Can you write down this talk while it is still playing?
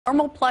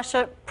Normal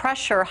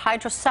pressure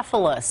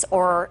hydrocephalus,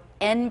 or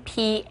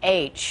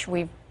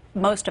NPH.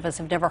 Most of us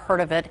have never heard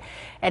of it,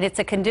 and it's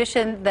a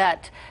condition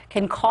that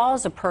can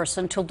cause a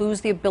person to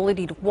lose the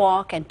ability to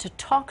walk and to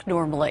talk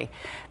normally.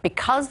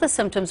 Because the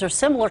symptoms are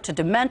similar to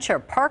dementia or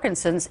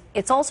Parkinson's,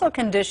 it's also a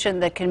condition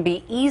that can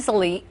be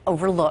easily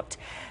overlooked.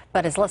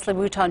 But as Leslie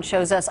Mouton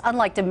shows us,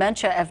 unlike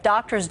dementia, if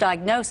doctors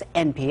diagnose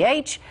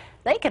NPH,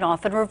 they can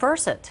often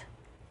reverse it.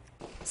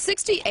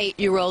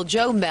 68-year-old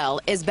Joe Mell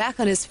is back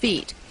on his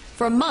feet.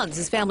 For months,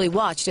 his family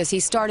watched as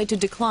he started to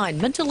decline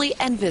mentally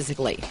and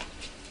physically.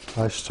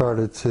 I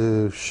started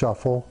to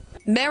shuffle.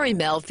 Mary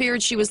Mell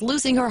feared she was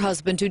losing her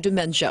husband to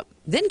dementia.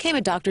 Then came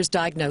a doctor's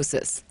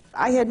diagnosis.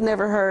 I had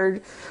never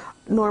heard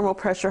normal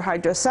pressure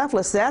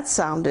hydrocephalus. That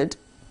sounded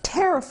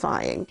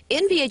terrifying.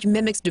 NPH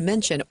mimics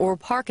dementia or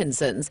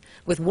Parkinson's,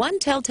 with one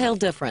telltale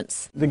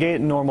difference. The gait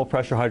in normal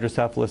pressure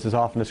hydrocephalus is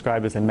often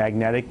described as a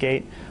magnetic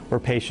gait, where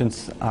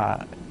patients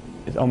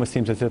it almost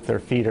seems as if their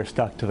feet are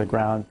stuck to the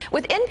ground.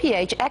 With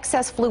NPH,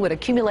 excess fluid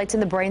accumulates in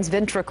the brain's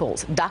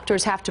ventricles.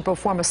 Doctors have to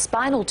perform a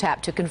spinal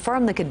tap to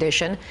confirm the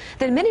condition.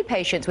 Then many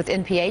patients with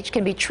NPH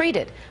can be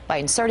treated by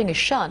inserting a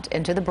shunt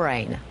into the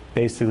brain.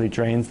 Basically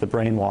drains the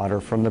brain water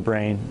from the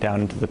brain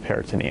down into the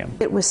peritoneum.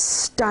 It was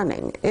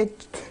stunning.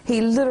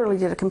 He literally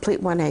did a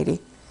complete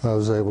 180. I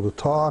was able to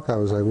talk, I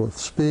was able to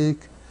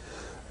speak,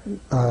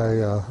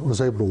 I was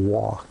able to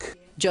walk.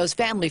 Joe's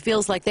family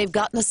feels like they've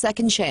gotten a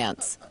second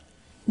chance.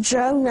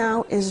 Joe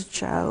now is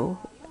Joe.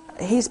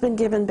 He's been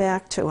given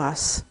back to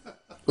us.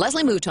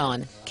 Leslie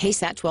Mouton,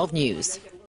 KSAT 12 News.